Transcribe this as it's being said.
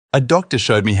A doctor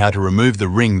showed me how to remove the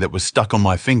ring that was stuck on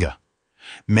my finger.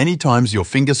 Many times your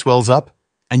finger swells up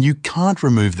and you can't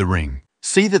remove the ring.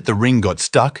 See that the ring got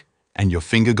stuck and your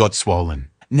finger got swollen.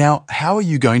 Now, how are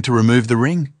you going to remove the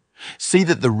ring? See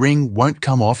that the ring won't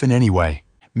come off in any way.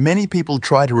 Many people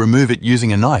try to remove it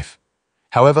using a knife.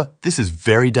 However, this is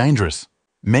very dangerous.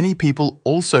 Many people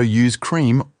also use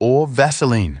cream or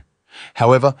Vaseline.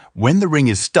 However, when the ring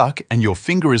is stuck and your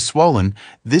finger is swollen,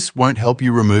 this won't help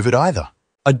you remove it either.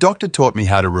 A doctor taught me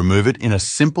how to remove it in a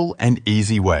simple and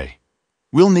easy way.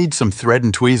 We'll need some thread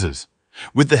and tweezers.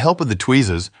 With the help of the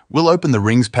tweezers, we'll open the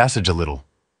ring's passage a little.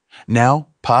 Now,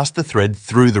 pass the thread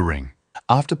through the ring.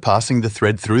 After passing the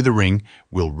thread through the ring,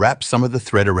 we'll wrap some of the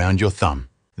thread around your thumb.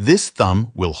 This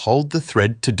thumb will hold the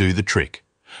thread to do the trick.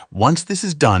 Once this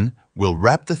is done, we'll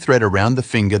wrap the thread around the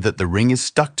finger that the ring is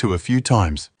stuck to a few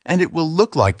times, and it will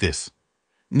look like this.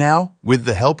 Now, with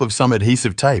the help of some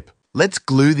adhesive tape, let's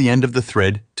glue the end of the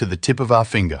thread to the tip of our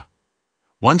finger.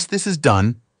 Once this is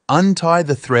done, untie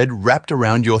the thread wrapped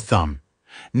around your thumb.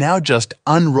 Now just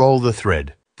unroll the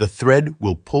thread. The thread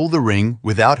will pull the ring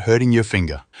without hurting your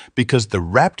finger because the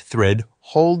wrapped thread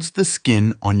holds the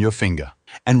skin on your finger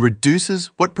and reduces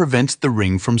what prevents the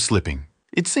ring from slipping.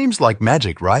 It seems like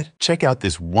magic, right? Check out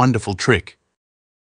this wonderful trick.